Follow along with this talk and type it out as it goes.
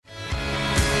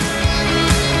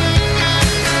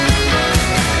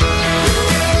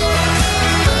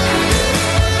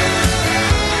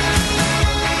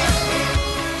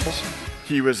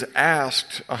was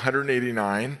asked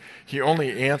 189. He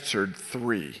only answered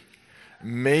 3.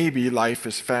 Maybe life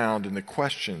is found in the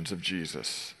questions of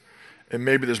Jesus. And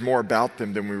maybe there's more about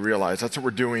them than we realize. That's what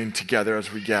we're doing together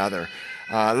as we gather.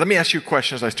 Let me ask you a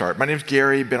question as I start. My name's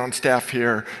Gary, been on staff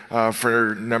here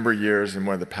for a number of years and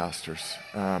one of the pastors.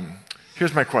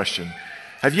 Here's my question.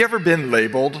 Have you ever been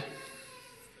labeled?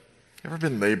 Ever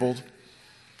been labeled?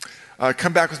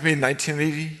 Come back with me in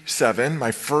 1987,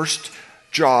 my first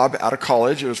job out of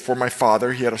college. It was for my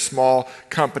father. He had a small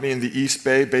company in the East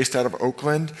Bay based out of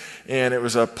Oakland, and it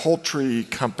was a poultry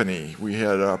company. We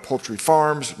had poultry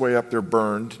farms way up there,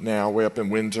 burned now, way up in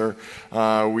Windsor.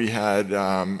 We had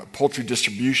a poultry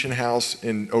distribution house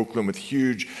in Oakland with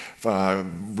huge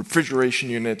refrigeration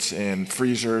units and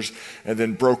freezers, and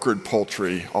then brokered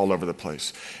poultry all over the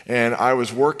place. And I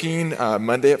was working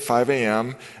Monday at 5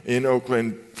 a.m. in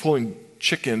Oakland, pulling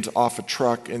chickens off a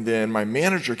truck, and then my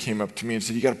manager came up to me and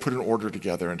said, you got to put an order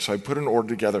together. And so I put an order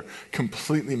together,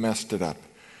 completely messed it up.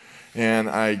 And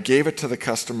I gave it to the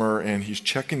customer, and he's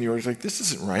checking the order. He's like, this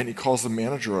isn't right. And he calls the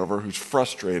manager over, who's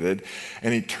frustrated,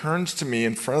 and he turns to me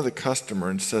in front of the customer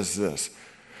and says this,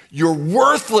 "You're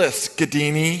worthless,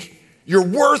 Gadini. You're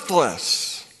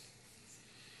worthless."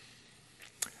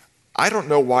 I don't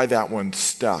know why that one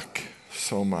stuck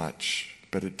so much,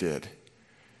 but it did.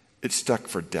 It stuck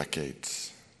for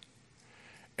decades.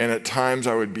 And at times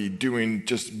I would be doing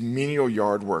just menial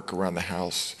yard work around the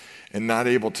house and not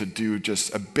able to do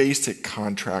just a basic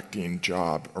contracting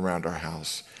job around our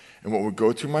house. And what would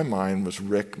go through my mind was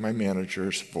Rick, my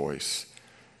manager's voice.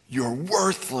 "You're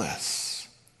worthless."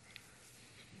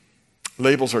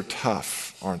 Labels are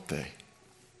tough, aren't they?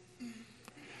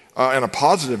 On a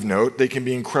positive note, they can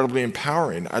be incredibly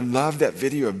empowering. I love that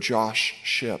video of Josh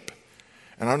Shipp.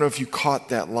 And I don't know if you caught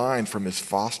that line from his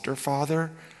foster father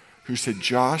who said,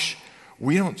 "Josh,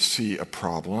 we don't see a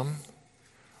problem.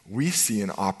 We see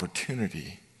an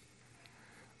opportunity."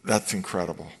 That's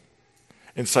incredible.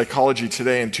 In Psychology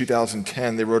Today in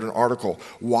 2010, they wrote an article,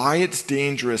 "Why It's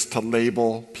Dangerous to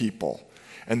Label People."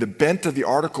 And the bent of the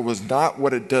article was not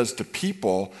what it does to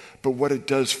people, but what it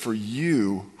does for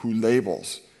you who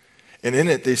labels. And in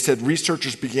it, they said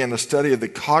researchers began a study of the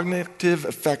cognitive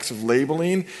effects of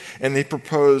labeling, and they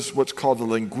proposed what's called the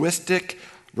linguistic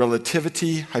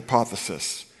relativity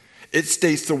hypothesis. It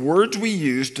states the words we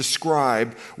use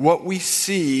describe what we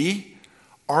see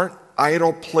aren't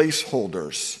idle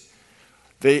placeholders.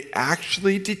 They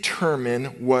actually determine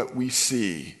what we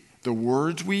see. The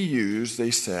words we use,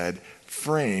 they said,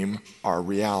 frame our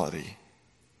reality.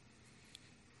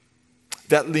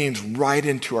 That leans right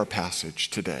into our passage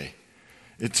today.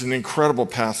 It's an incredible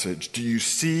passage. Do you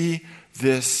see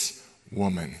this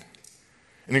woman?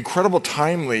 An incredible,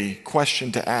 timely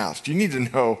question to ask. You need to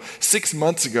know, 6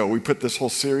 months ago, we put this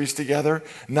whole series together,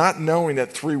 not knowing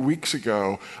that 3 weeks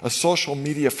ago, a social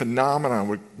media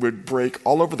phenomenon would break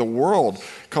all over the world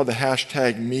called the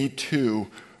hashtag #MeToo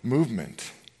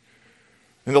movement.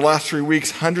 In the last 3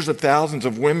 weeks, hundreds of thousands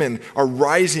of women are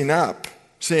rising up,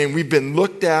 saying, we've been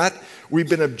looked at, we've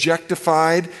been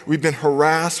objectified, we've been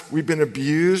harassed, we've been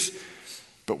abused,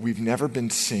 but we've never been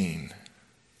seen.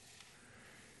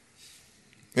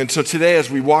 And so today, as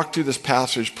we walk through this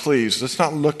passage, please, let's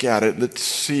not look at it, let's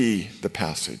see the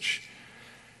passage.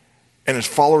 And as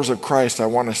followers of Christ, I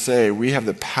want to say we have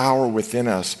the power within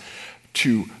us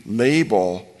to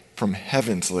label from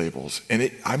heaven's labels. And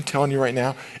I'm telling you right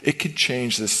now, it could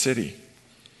change this city.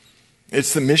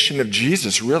 It's the mission of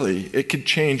Jesus, really. It could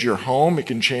change your home. It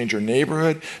can change your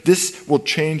neighborhood. This will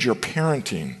change your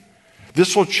parenting.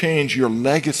 This will change your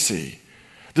legacy.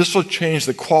 This will change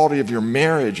the quality of your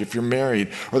marriage if you're married,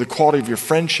 or the quality of your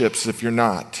friendships if you're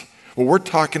not. What we're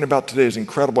talking about today is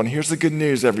incredible. And here's the good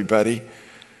news, everybody.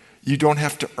 You don't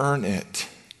have to earn it.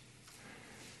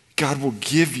 God will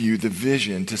give you the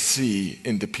vision to see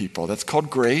into people. That's called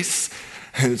grace,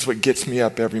 and it's what gets me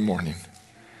up every morning.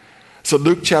 So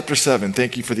Luke chapter 7,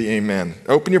 thank you for the amen.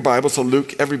 Open your Bible, so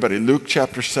Luke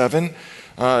chapter 7,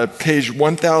 page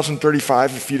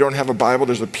 1035. If you don't have a Bible,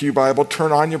 there's a Pew Bible.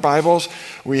 Turn on your Bibles.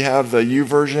 We have the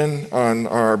YouVersion on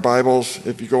our Bibles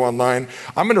if you go online.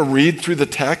 I'm going to read through the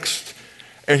text,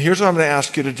 and here's what I'm going to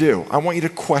ask you to do. I want you to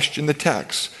question the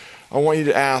text. I want you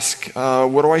to ask,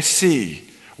 what do I see?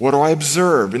 What do I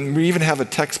observe? And we even have a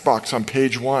text box on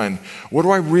page 1. What do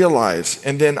I realize?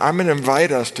 And then I'm going to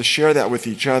invite us to share that with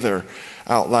each other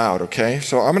out loud, okay?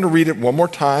 So I'm going to read it one more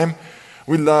time.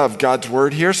 We love God's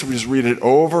word here, so we just read it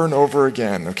over and over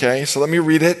again, okay? So let me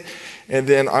read it, and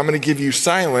then I'm going to give you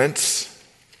silence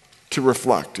to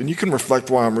reflect. And you can reflect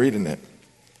while I'm reading it.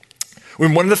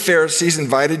 When one of the Pharisees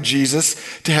invited Jesus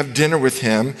to have dinner with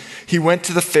him, he went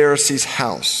to the Pharisee's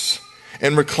house.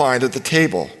 and reclined at the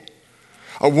table.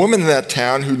 A woman in that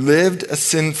town who lived a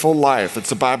sinful life,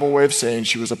 it's a Bible way of saying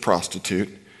she was a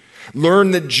prostitute,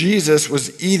 learned that Jesus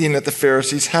was eating at the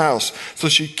Pharisee's house. So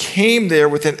she came there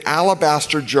with an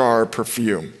alabaster jar of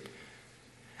perfume.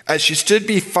 As she stood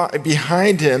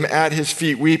behind him at his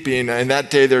feet weeping, and that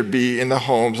day there'd be in the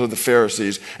homes of the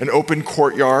Pharisees an open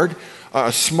courtyard,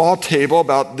 a small table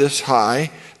about this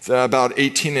high, about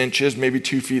 18 inches, maybe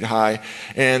 2 feet high,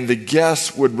 and the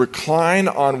guests would recline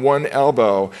on one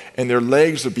elbow and their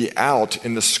legs would be out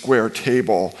in the square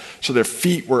table, so their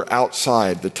feet were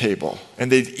outside the table.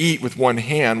 And they'd eat with one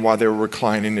hand while they were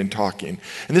reclining and talking.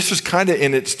 And this was kind of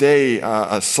in its day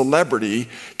a celebrity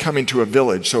coming to a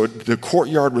village. So the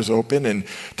courtyard was open and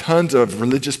tons of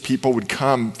religious people would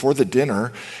come for the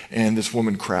dinner, and this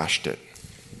woman crashed it.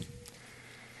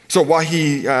 So while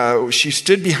she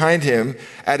stood behind him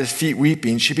at his feet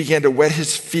weeping, she began to wet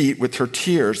his feet with her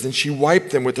tears. Then she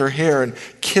wiped them with her hair and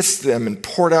kissed them and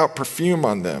poured out perfume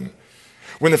on them.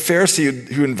 When the Pharisee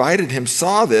who invited him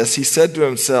saw this, he said to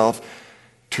himself,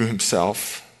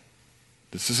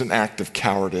 this is an act of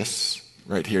cowardice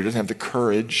right here. He doesn't have the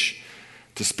courage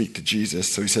to speak to Jesus,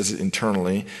 so he says it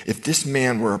internally. If this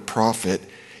man were a prophet,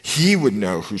 he would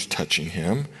know who's touching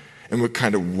him and what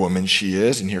kind of woman she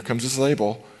is. And here comes his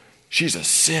label. She's a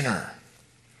sinner.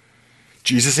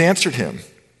 Jesus answered him,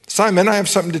 Simon, I have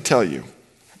something to tell you.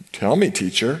 Tell me,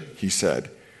 teacher, he said.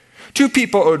 2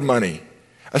 people owed money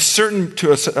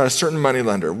to a certain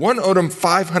moneylender. One owed him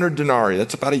 500 denarii.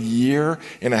 That's about a year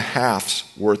and a half's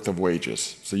worth of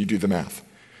wages. So you do the math.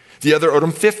 The other owed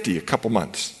him 50, a couple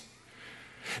months.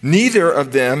 Neither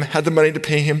of them had the money to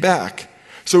pay him back.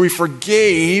 So he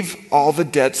forgave all the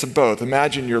debts of both.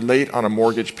 Imagine you're late on a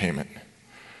mortgage payment.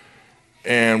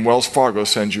 And Wells Fargo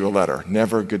sends you a letter.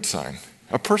 Never a good sign.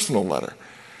 A personal letter.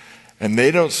 And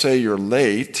they don't say you're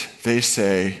late. They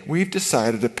say, we've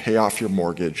decided to pay off your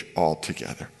mortgage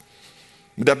altogether.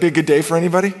 Would that be a good day for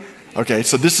anybody? Okay,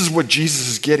 so this is what Jesus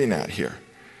is getting at here.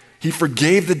 He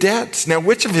forgave the debts. Now,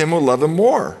 which of him will love him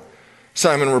more?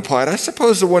 Simon replied, I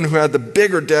suppose the one who had the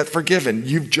bigger debt forgiven.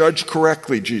 You've judged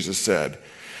correctly, Jesus said.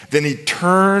 Then he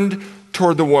turned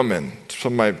toward the woman.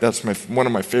 That's one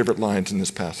of my favorite lines in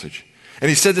this passage. And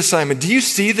he said to Simon, do you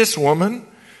see this woman?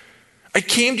 I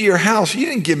came to your house. You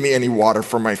didn't give me any water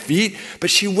for my feet, but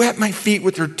she wet my feet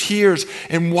with her tears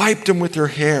and wiped them with her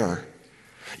hair.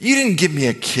 You didn't give me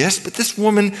a kiss, but this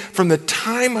woman from the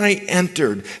time I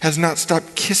entered has not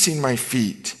stopped kissing my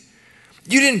feet.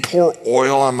 You didn't pour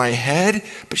oil on my head,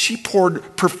 but she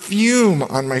poured perfume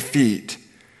on my feet.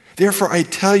 Therefore, I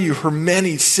tell you, her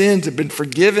many sins have been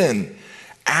forgiven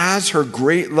as her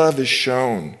great love is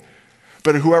shown.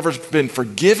 But whoever's been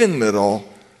forgiven little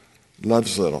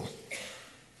loves little.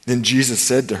 Then Jesus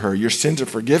said to her, your sins are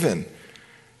forgiven.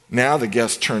 Now the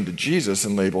guests turned to Jesus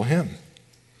and label him.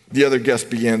 The other guests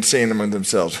began saying among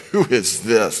themselves, who is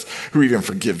this who even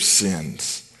forgives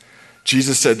sins?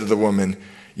 Jesus said to the woman,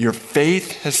 your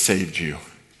faith has saved you.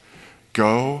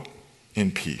 Go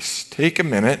in peace. Take a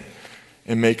minute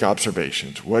and make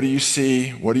observations. What do you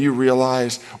see? What do you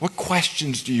realize? What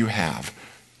questions do you have?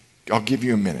 I'll give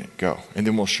you a minute. Go. And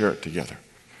then we'll share it together.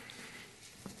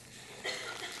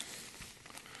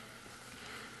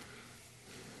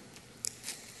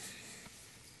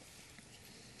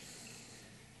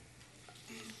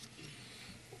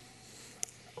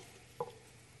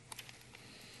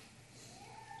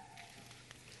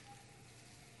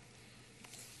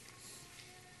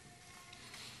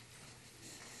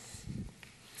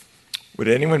 Would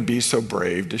anyone be so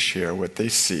brave to share what they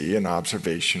see, an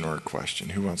observation or a question?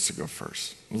 Who wants to go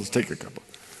first? Let's take a couple.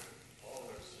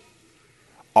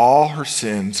 All her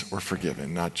sins were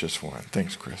forgiven, not just one.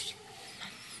 Thanks, Chris.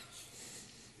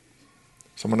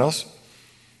 Someone else?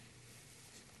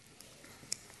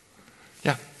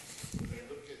 Yeah.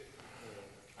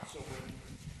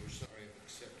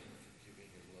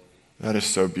 That is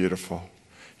so beautiful.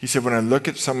 He said, when I look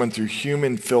at someone through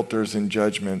human filters and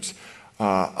judgments,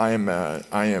 I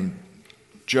am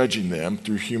judging them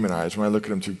through human eyes. When I look at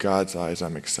them through God's eyes,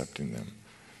 I'm accepting them.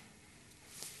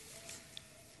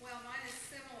 Well, mine is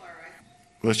similar.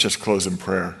 Let's just close in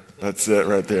prayer. That's it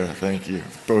right there. Thank you.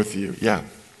 Both of you. Yeah.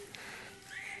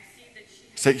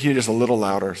 Say here just a little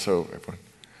louder so everyone.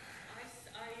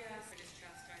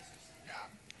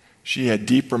 She had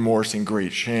deep remorse and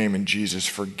great shame, and Jesus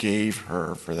forgave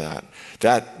her for that.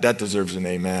 That deserves an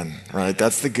amen, right?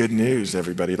 That's the good news,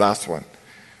 everybody. Last one.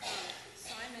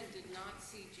 Simon did not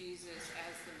see Jesus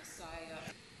as the Messiah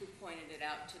who pointed it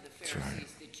out to the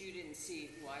Pharisees that you didn't see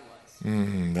who I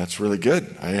was. That's really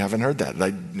good. I haven't heard that.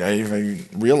 I even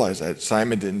realized that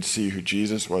Simon didn't see who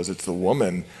Jesus was. It's the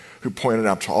woman who pointed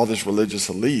out to all this religious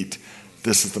elite,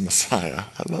 this is the Messiah.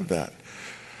 I love that.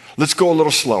 Let's go a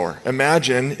little slower.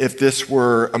 Imagine if this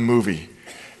were a movie.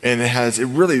 And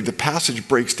the passage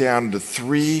breaks down into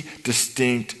 3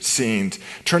 distinct scenes.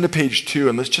 Turn to page 2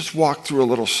 and let's just walk through a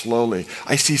little slowly.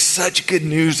 I see such good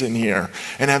news in here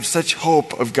and have such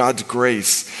hope of God's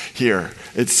grace here.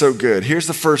 It's so good. Here's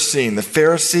the first scene, the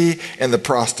Pharisee and the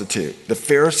prostitute. The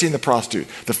Pharisee and the prostitute.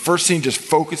 The first scene just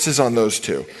focuses on those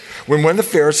two. When one of the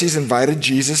Pharisees invited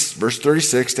Jesus, verse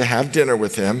 36, to have dinner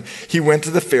with him, he went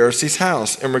to the Pharisee's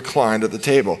house and reclined at the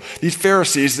table. These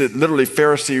Pharisees, that literally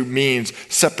Pharisee means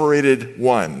separated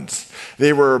ones.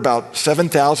 They were about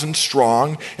 7,000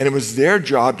 strong, and it was their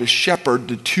job to shepherd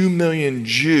the 2 million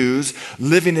Jews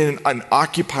living in an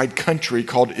occupied country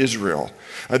called Israel.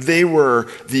 They were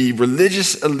the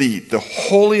religious elite, the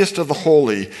holiest of the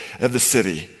holy of the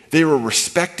city. They were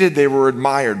respected, they were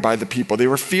admired by the people, they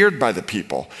were feared by the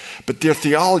people. But their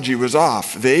theology was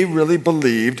off. They really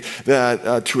believed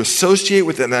that to associate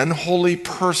with an unholy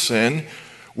person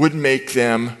would make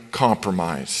them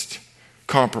compromised.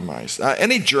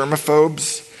 Any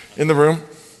germaphobes in the room?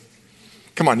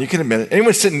 Come on, you can admit it.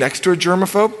 Anyone sitting next to a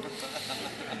germaphobe?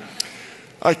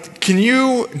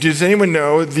 Does anyone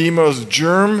know the most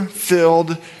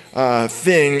germ-filled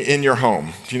thing in your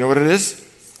home? Do you know what it is?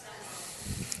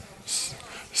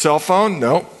 Cell phone?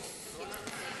 No.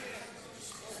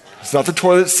 It's not the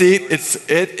toilet seat. It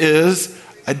is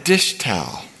a dish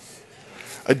towel.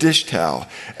 A dish towel.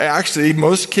 Actually,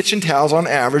 most kitchen towels on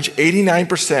average,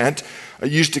 89%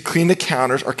 used to clean the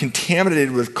counters are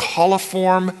contaminated with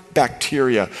coliform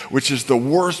bacteria, which is the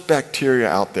worst bacteria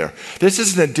out there. This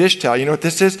isn't a dish towel. You know what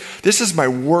this is? This is my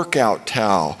workout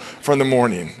towel from the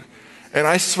morning. And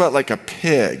I sweat like a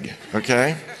pig,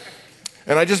 okay?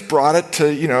 And I just brought it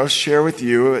to, share with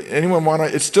you. Anyone want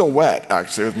to? It's still wet,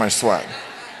 actually, with my sweat.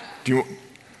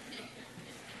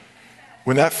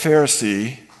 When that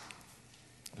Pharisee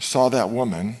saw that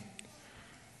woman,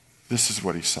 this is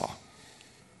what he saw.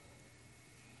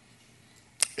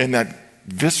 And that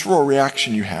visceral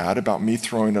reaction you had about me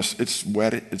throwing it's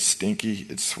wet, it's stinky,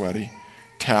 it's sweaty,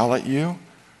 towel at you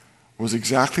was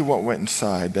exactly what went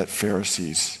inside that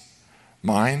Pharisee's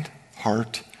mind,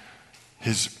 heart.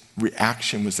 His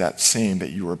reaction was that same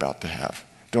that you were about to have.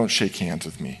 Don't shake hands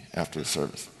with me after the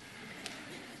service.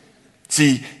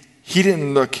 See, he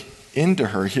didn't look into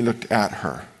her, he looked at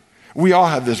her. We all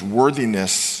have this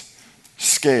worthiness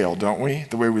scale, don't we?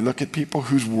 The way we look at people,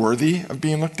 who's worthy of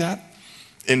being looked at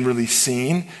and really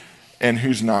seen, and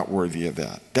who's not worthy of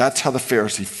that. That's how the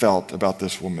Pharisee felt about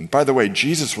this woman. By the way,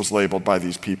 Jesus was labeled by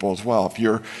these people as well. If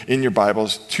you're in your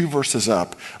Bibles, 2 verses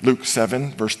up, Luke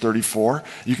 7, verse 34,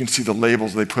 you can see the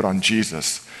labels they put on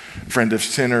Jesus. Friend of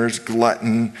sinners,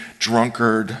 glutton,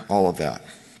 drunkard, all of that.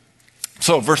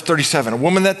 So, verse 37, a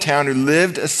woman in that town who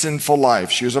lived a sinful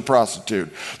life, she was a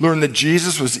prostitute, learned that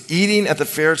Jesus was eating at the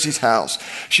Pharisee's house.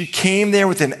 She came there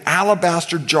with an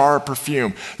alabaster jar of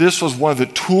perfume. This was one of the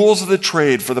tools of the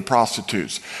trade for the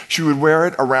prostitutes. She would wear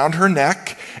it around her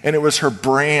neck, and it was her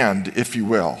brand, if you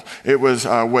will. It was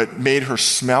what made her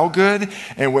smell good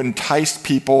and what enticed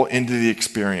people into the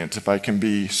experience, if I can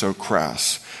be so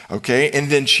crass. Okay, and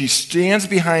then she stands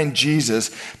behind Jesus,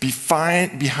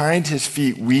 behind his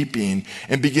feet weeping,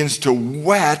 and begins to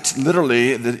wet,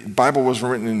 literally, the Bible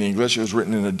wasn't written in English, it was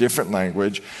written in a different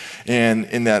language. And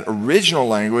in that original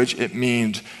language, it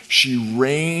means she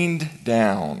rained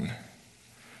down.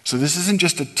 So this isn't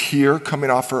just a tear coming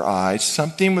off her eyes.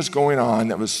 Something was going on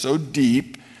that was so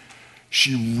deep,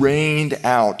 she rained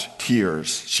out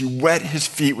tears. She wet his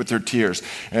feet with her tears.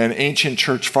 And an ancient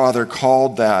church father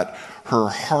called that her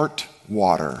heart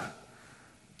water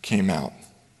came out.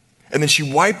 And then she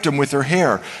wiped him with her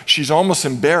hair. She's almost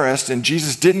embarrassed, and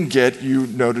Jesus didn't get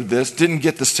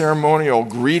the ceremonial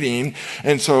greeting.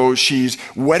 And so she's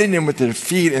wetting him with her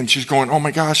feet, and she's going, oh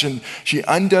my gosh. And she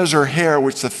undoes her hair,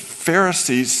 which the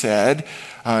Pharisees said,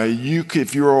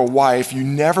 if you were a wife, you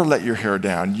never let your hair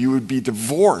down. You would be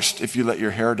divorced if you let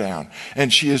your hair down.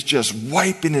 And she is just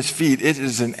wiping his feet. It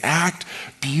is an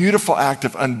beautiful act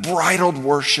of unbridled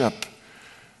worship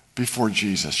before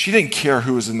Jesus. She didn't care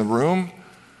who was in the room.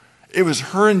 It was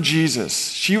her and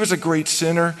Jesus. She was a great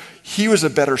sinner. He was a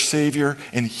better Savior,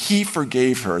 and he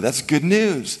forgave her. That's good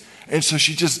news. And so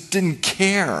she just didn't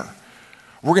care.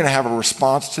 We're going to have a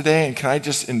response today, and can I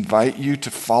just invite you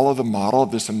to follow the model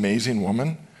of this amazing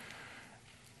woman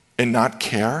and not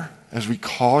care as we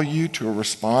call you to a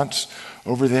response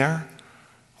over there?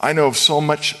 I know of so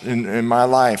much in my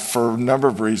life for a number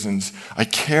of reasons. I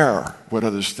care what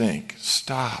others think.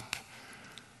 Stop.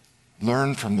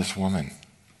 Learn from this woman.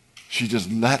 She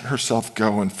just let herself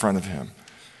go in front of him.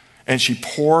 And she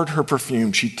poured her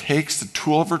perfume. She takes the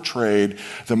tool of her trade,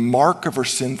 the mark of her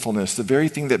sinfulness, the very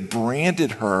thing that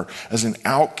branded her as an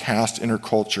outcast in her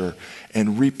culture,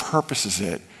 and repurposes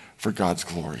it for God's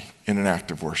glory in an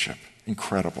act of worship.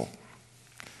 Incredible.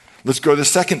 Let's go to the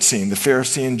second scene, the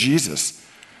Pharisee and Jesus.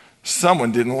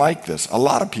 Someone didn't like this. A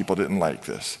lot of people didn't like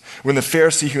this. When the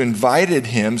Pharisee who invited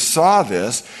him saw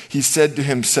this, he said to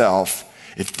himself,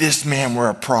 if this man were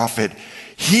a prophet,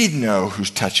 he'd know who's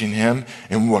touching him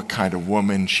and what kind of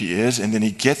woman she is. And then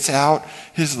he gets out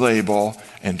his label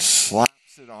and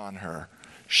slaps it on her.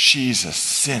 She's a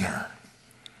sinner.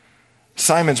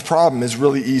 Simon's problem is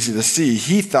really easy to see.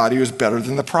 He thought he was better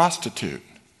than the prostitute.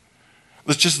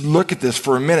 Let's just look at this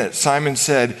for a minute. Simon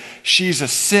said, she's a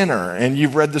sinner. And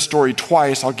you've read the story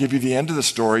twice. I'll give you the end of the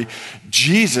story.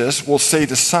 Jesus will say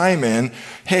to Simon,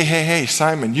 hey,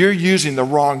 Simon, you're using the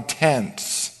wrong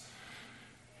tense.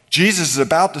 Jesus is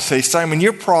about to say, Simon,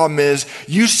 your problem is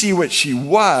you see what she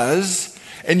was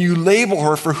and you label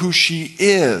her for who she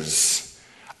is.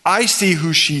 I see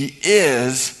who she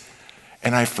is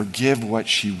and I forgive what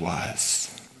she was.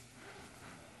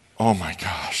 Oh my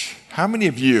gosh. How many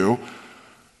of you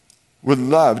would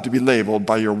love to be labeled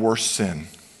by your worst sin?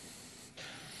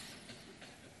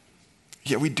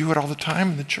 Yet we do it all the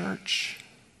time in the church.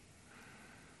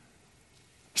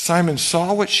 Simon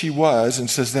saw what she was and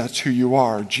says, that's who you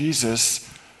are.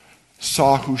 Jesus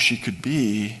saw who she could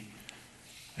be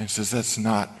and says, that's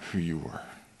not who you were.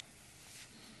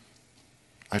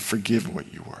 I forgive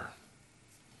what you were.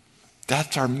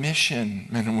 That's our mission,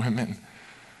 men and women,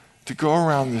 to go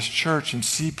around this church and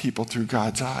see people through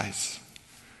God's eyes.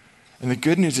 And the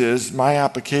good news is my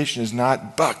application is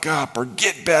not buck up or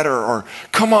get better or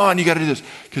come on, you got to do this.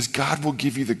 Because God will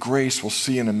give you the grace, we'll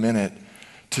see in a minute,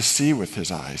 to see with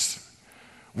his eyes.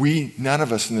 None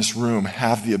of us in this room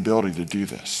have the ability to do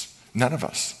this. None of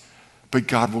us. But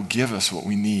God will give us what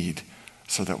we need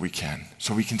so that we can.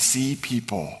 So we can see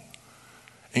people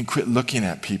and quit looking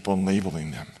at people and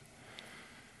labeling them.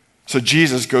 So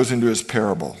Jesus goes into his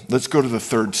parable. Let's go to the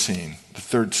third scene. The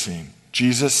third scene.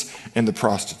 Jesus and the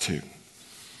prostitute.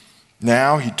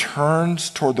 Now he turns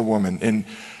toward the woman. And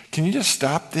can you just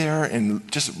stop there and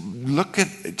just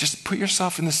just put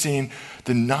yourself in the scene,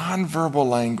 the nonverbal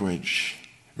language.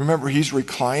 Remember, he's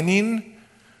reclining.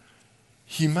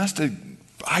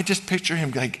 I just picture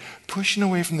him like pushing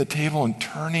away from the table and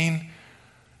turning.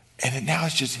 And now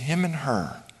it's just him and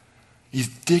her. He's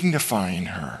dignifying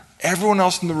her. Everyone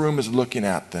else in the room is looking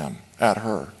at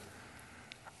her.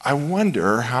 I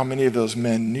wonder how many of those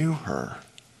men knew her.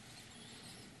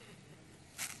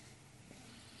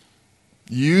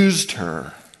 Used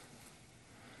her.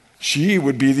 She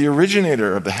would be the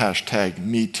originator of the hashtag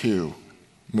 #MeToo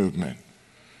movement.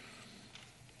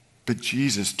 But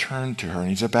Jesus turned to her and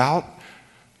he's about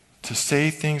to say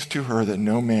things to her that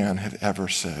no man had ever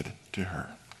said to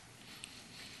her.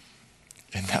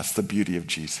 And that's the beauty of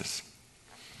Jesus.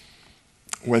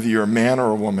 Whether you're a man or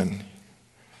a woman,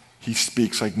 he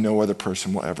speaks like no other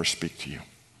person will ever speak to you.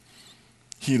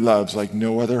 He loves like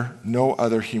no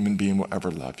other human being will ever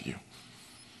love you.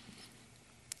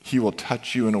 He will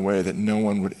touch you in a way that no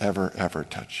one would ever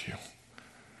touch you.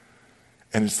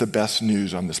 And it's the best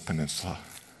news on this peninsula.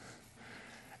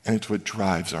 And it's what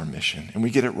drives our mission. And we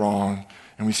get it wrong,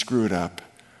 and we screw it up,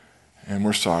 and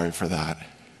we're sorry for that.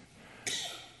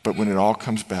 But when it all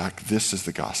comes back, this is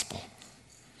the gospel.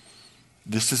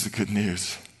 This is the good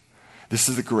news. This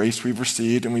is the grace we've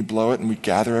received, and we blow it, and we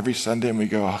gather every Sunday, and we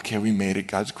go, okay, we made it.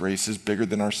 God's grace is bigger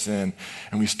than our sin.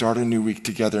 And we start a new week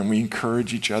together, and we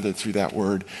encourage each other through that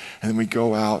word. And then we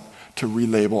go out to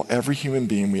relabel every human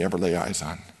being we ever lay eyes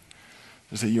on.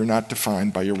 To say, you're not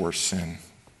defined by your worst sin.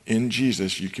 In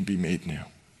Jesus, you can be made new.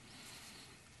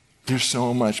 There's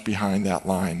so much behind that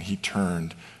line. He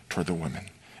turned toward the women.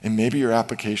 And maybe your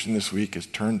application this week is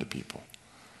turn to people.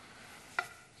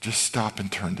 Just stop and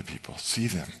turn to people. See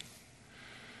them.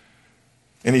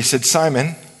 And he said,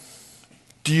 Simon,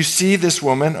 do you see this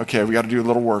woman? Okay, we got to do a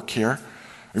little work here. Are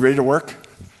you ready to work?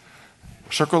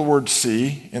 Circle the word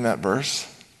see in that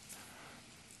verse.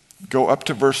 Go up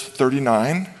to verse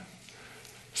 39.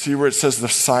 See where it says the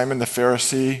Simon the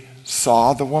Pharisee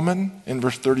saw the woman in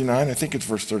verse 39? I think it's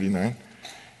verse 39.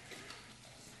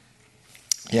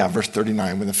 Yeah, verse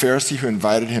 39. When the Pharisee who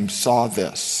invited him saw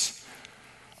this.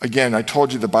 Again, I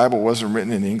told you the Bible wasn't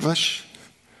written in English.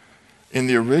 In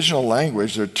the original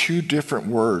language, there are two different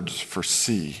words for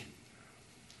see.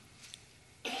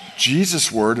 Jesus'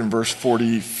 word in verse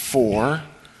 44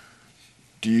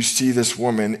 do you see this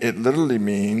woman? It literally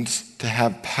means to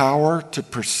have power to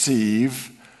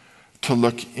perceive, to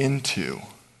look into.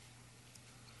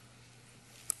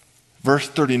 Verse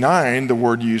 39, the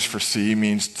word used for see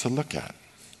means to look at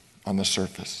on the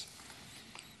surface.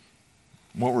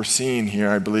 What we're seeing here,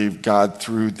 I believe God,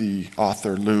 through the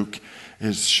author Luke,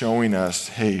 is showing us,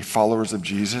 hey, followers of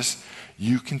Jesus,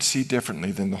 you can see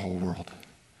differently than the whole world.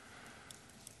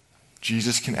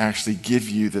 Jesus can actually give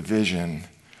you the vision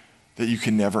that you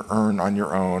can never earn on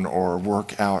your own or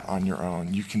work out on your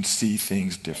own. You can see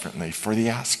things differently for the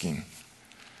asking.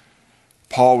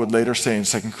 Paul would later say in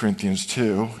 2 Corinthians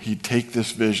 2, he'd take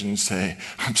this vision and say,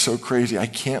 I'm so crazy, I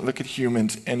can't look at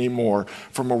humans anymore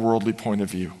from a worldly point of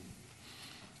view.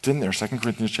 It's in there, 2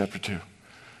 Corinthians chapter 2.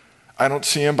 I don't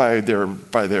see them by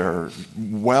their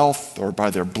wealth or by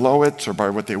their blowits or by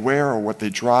what they wear or what they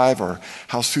drive or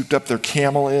how souped up their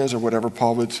camel is or whatever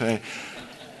Paul would say.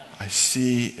 I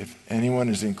see if anyone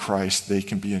is in Christ, they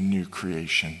can be a new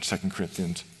creation. 2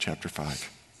 Corinthians chapter 5.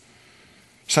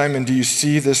 Simon, do you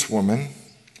see this woman?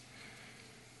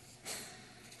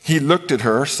 He looked at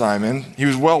her, Simon. He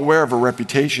was well aware of her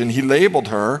reputation. He labeled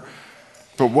her,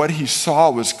 but what he saw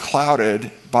was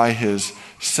clouded by his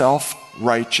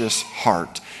self-righteous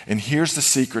heart. And here's the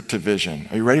secret to vision.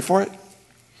 Are you ready for it?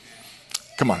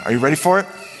 Come on, are you ready for it?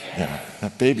 Yeah,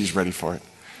 that baby's ready for it.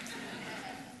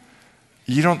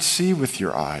 You don't see with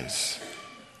your eyes.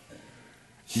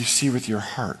 You see with your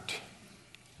heart.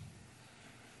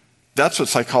 That's what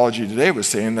Psychology Today was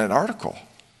saying in that article.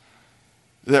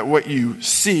 That what you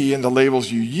see and the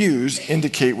labels you use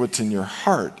indicate what's in your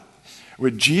heart.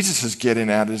 What Jesus is getting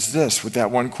at is this, with that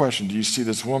one question, do you see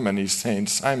this woman? He's saying,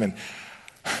 Simon,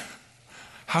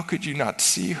 how could you not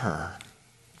see her?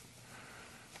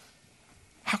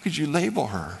 How could you label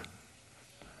her?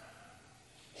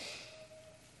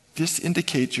 This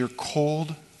indicates your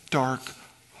cold, dark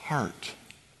heart.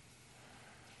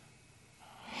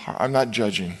 I'm not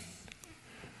judging.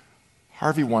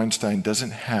 Harvey Weinstein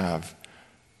doesn't have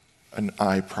an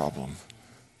eye problem.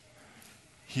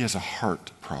 He has a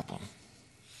heart problem.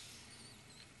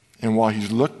 And while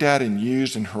he's looked at and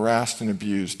used and harassed and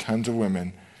abused tons of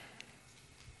women,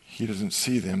 he doesn't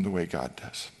see them the way God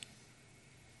does.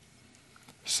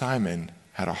 Simon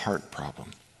had a heart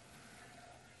problem.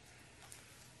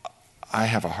 I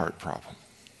have a heart problem.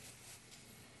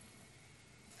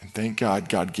 And thank God,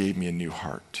 God gave me a new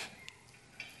heart.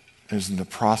 And is in the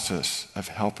process of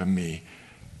helping me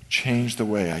change the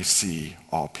way I see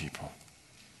all people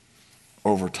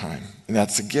over time. And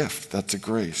that's a gift. That's a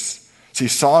grace. See,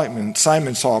 Simon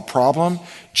saw a problem.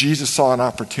 Jesus saw an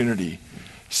opportunity.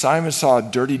 Simon saw a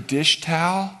dirty dish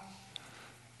towel.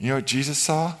 You know what Jesus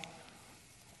saw?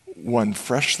 One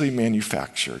freshly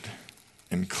manufactured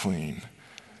and clean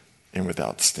and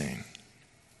without stain.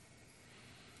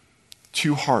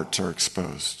 Two hearts are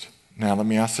exposed. Now let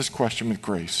me ask this question with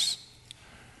grace.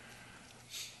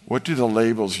 What do the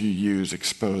labels you use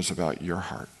expose about your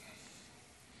heart?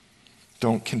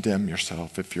 Don't condemn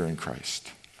yourself if you're in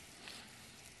Christ.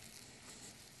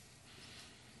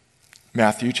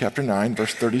 Matthew chapter 9,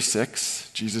 verse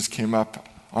 36, Jesus came up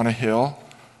on a hill,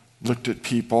 looked at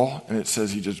people, and it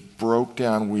says he just broke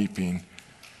down weeping.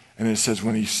 And it says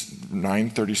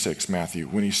 9:36, Matthew,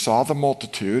 when he saw the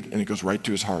multitude, and it goes right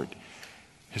to his heart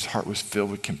was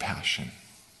filled with compassion.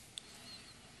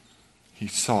 He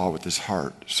saw with his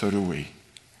heart, so do we.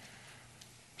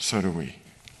 So do we.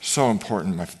 So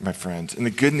important, my friends. And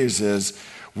the good news is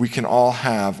we can all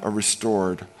have a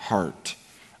restored heart.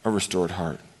 A restored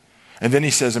heart. And then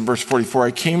he says in verse 44,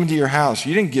 I came into your house.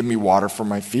 You didn't give me water for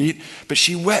my feet, but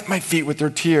she wet my feet with her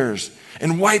tears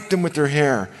and wiped them with her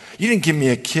hair. You didn't give me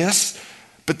a kiss,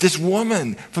 but this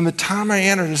woman, from the time I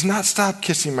entered, has not stopped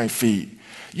kissing my feet.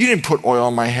 You didn't put oil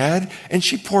on my head, and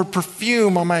she poured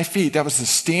perfume on my feet. That was the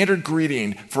standard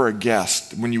greeting for a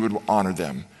guest when you would honor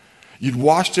them. You'd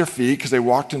wash their feet because they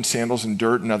walked in sandals and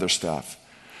dirt and other stuff.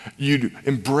 You'd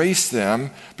embrace them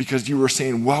because you were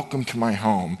saying, welcome to my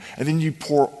home. And then you'd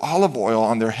pour olive oil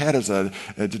on their head as a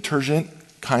detergent,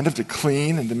 kind of to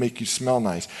clean and to make you smell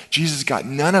nice. Jesus got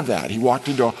none of that. He walked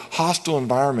into a hostile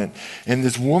environment, and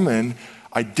this woman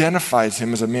identifies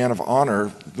him as a man of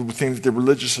honor, the thing that the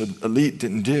religious elite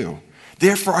didn't do.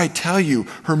 Therefore, I tell you,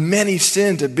 her many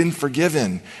sins have been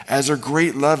forgiven as her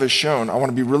great love is shown. I want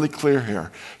to be really clear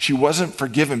here. She wasn't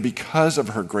forgiven because of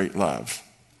her great love.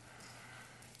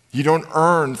 You don't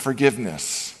earn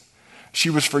forgiveness. She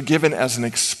was forgiven as an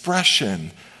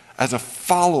expression, as a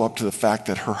follow-up to the fact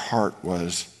that her heart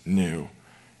was new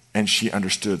and she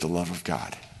understood the love of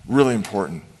God. Really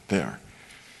important there.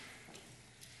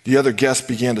 The other guests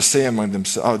began to say among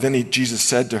themselves, Jesus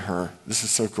said to her, this is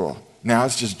so cool. Now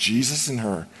it's just Jesus and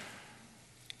her.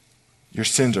 Your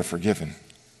sins are forgiven.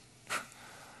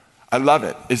 I love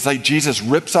it. It's like Jesus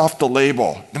rips off the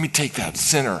label. Let me take that,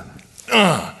 sinner.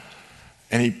 Ugh.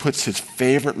 And he puts his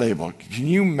favorite label. Can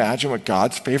you imagine what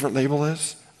God's favorite label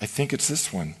is? I think it's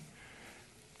this one.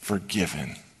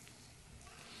 Forgiven.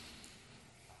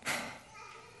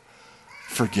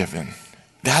 Forgiven.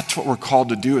 That's what we're called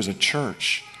to do as a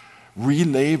church.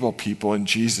 Relabel people in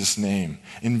Jesus' name.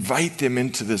 Invite them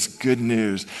into this good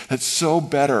news that's so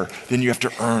better than you have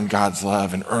to earn God's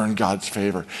love and earn God's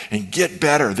favor. And get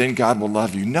better, then God will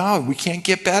love you. No, we can't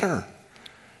get better.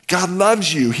 God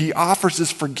loves you. He offers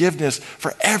this forgiveness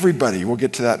for everybody. We'll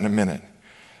get to that in a minute.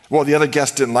 Well, the other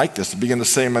guests didn't like this. They began to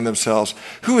say among themselves,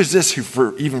 who is this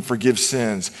who even forgives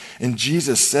sins? And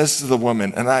Jesus says to the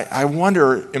woman, and I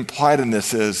wonder, implied in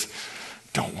this is,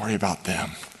 don't worry about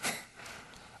them.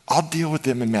 I'll deal with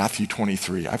them in Matthew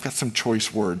 23. I've got some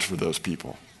choice words for those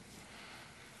people.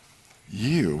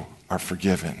 You are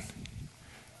forgiven.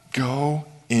 Go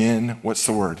in, what's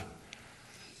the word?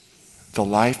 The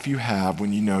life you have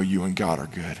when you know you and God are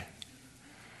good.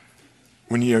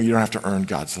 When you know you don't have to earn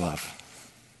God's love.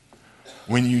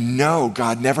 When you know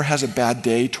God never has a bad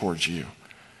day towards you.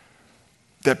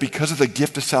 That because of the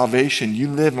gift of salvation, you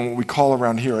live in what we call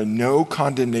around here a no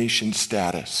condemnation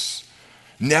status.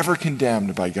 Never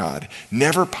condemned by God.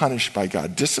 Never punished by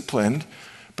God. Disciplined,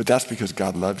 but that's because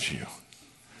God loves you.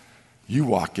 You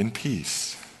walk in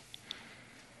peace.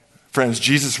 Friends,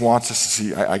 Jesus wants us to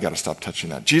see, I got to stop touching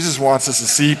that. Jesus wants us to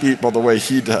see people the way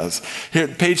he does. Here,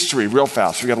 page 3, real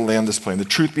fast. We got to land this plane. The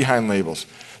truth behind labels.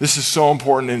 This is so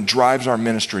important and it drives our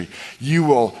ministry. You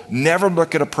will never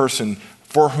look at a person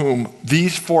for whom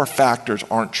these 4 factors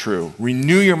aren't true.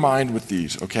 Renew your mind with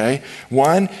these, okay?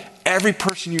 1, every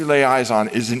person you lay eyes on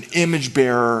is an image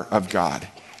bearer of God.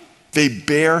 They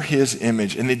bear his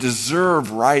image and they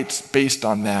deserve rights based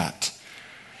on that.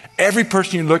 Every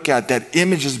person you look at, that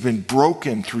image has been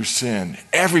broken through sin.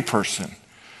 Every person.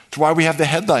 It's why we have the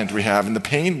headlines we have and the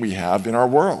pain we have in our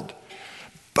world.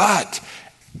 But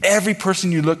every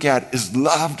person you look at is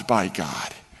loved by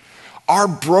God. Our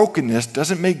brokenness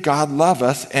doesn't make God love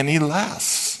us any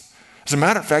less. As a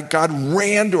matter of fact, God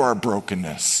ran to our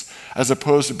brokenness as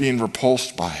opposed to being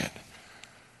repulsed by it.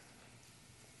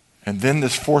 And then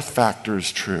this 4th factor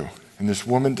is true, and this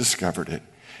woman discovered it.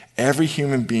 Every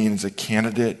human being is a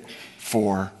candidate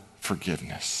for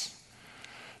forgiveness.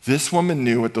 This woman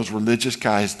knew what those religious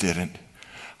guys didn't.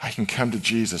 I can come to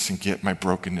Jesus and get my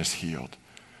brokenness healed.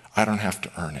 I don't have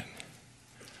to earn it.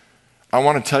 I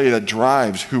want to tell you that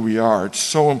drives who we are. It's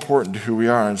so important to who we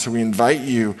are. And so we invite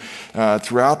you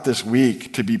throughout this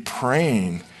week to be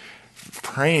praying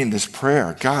this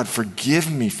prayer. God,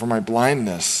 forgive me for my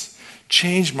blindness.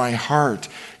 Change my heart.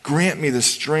 Grant me the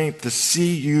strength to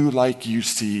see you like you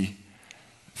see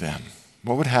them.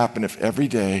 What would happen if every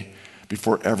day,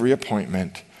 before every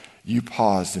appointment, you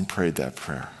paused and prayed that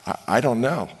prayer? I don't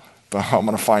know, but I'm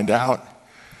going to find out.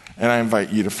 And I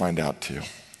invite you to find out too.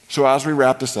 So as we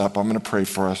wrap this up, I'm going to pray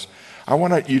for us. I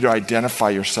want you to identify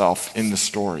yourself in the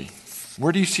story.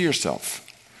 Where do you see yourself?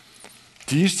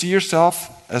 Do you see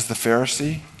yourself as the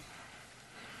Pharisee?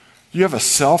 You have a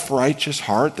self-righteous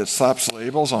heart that slaps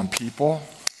labels on people.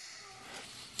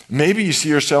 Maybe you see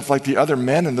yourself like the other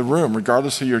men in the room,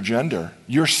 regardless of your gender.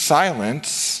 Your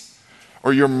silence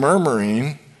or your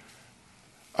murmuring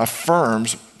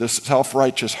affirms the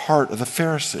self-righteous heart of the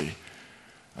Pharisee.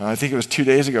 I think it was 2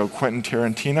 days ago, Quentin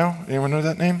Tarantino, anyone know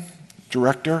that name?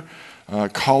 Director,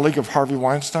 colleague of Harvey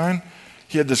Weinstein.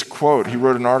 He had this quote. He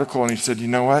wrote an article and he said, you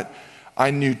know what? I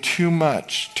knew too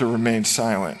much to remain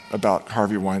silent about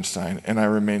Harvey Weinstein, and I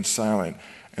remained silent,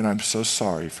 and I'm so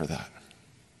sorry for that.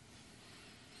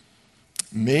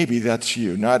 Maybe that's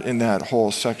you, not in that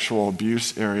whole sexual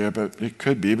abuse area, but it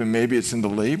could be, but maybe it's in the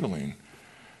labeling.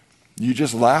 You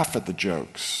just laugh at the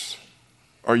jokes,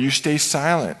 or you stay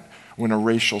silent when a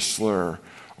racial slur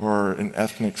or an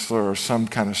ethnic slur or some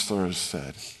kind of slur is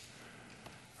said.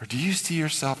 Or do you see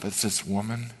yourself as this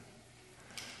woman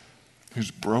who's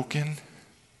broken,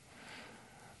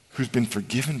 who's been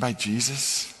forgiven by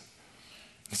Jesus?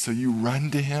 And so you run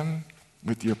to him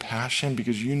with your passion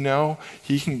because you know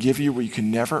he can give you what you can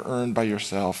never earn by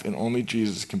yourself, and only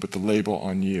Jesus can put the label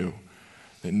on you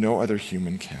that no other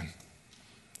human can.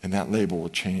 And that label will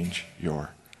change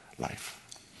your life.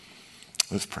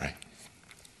 Let's pray.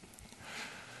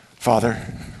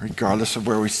 Father, regardless of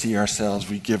where we see ourselves,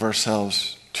 we give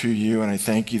ourselves to you, and I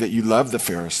thank you that you love the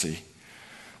Pharisee,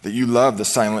 that you love the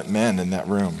silent men in that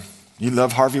room. You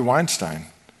love Harvey Weinstein.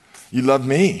 You love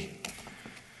me.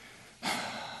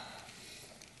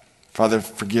 Father,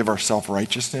 forgive our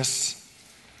self-righteousness.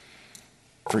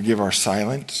 Forgive our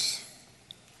silence.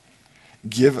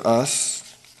 Give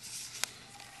us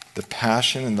the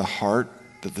passion and the heart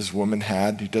that this woman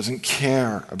had, who doesn't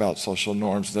care about social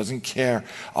norms, doesn't care.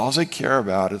 All they care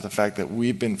about is the fact that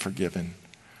we've been forgiven.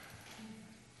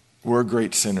 We're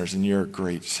great sinners and you're a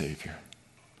great Savior.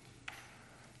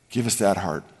 Give us that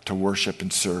heart to worship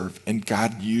and serve. And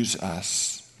God, use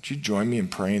us. Would you join me in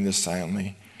praying this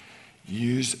silently?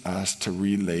 Use us to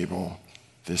relabel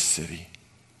this city,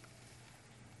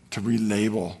 to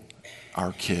relabel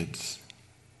our kids,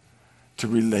 to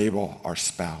relabel our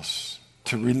spouse,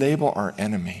 to relabel our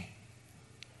enemy.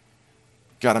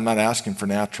 God, I'm not asking for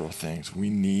natural things. We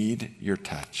need your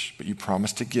touch, but you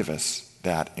promised to give us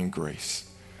that in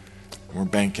grace. And we're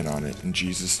banking on it in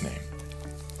Jesus' name.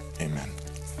 Amen.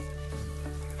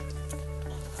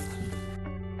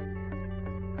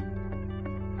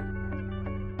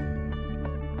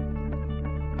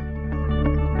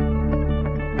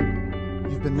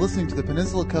 You've been listening to the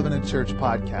Peninsula Covenant Church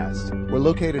podcast. We're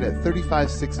located at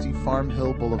 3560 Farm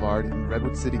Hill Boulevard in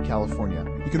Redwood City, California.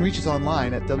 You can reach us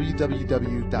online at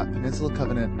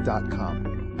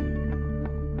www.peninsulacovenant.com.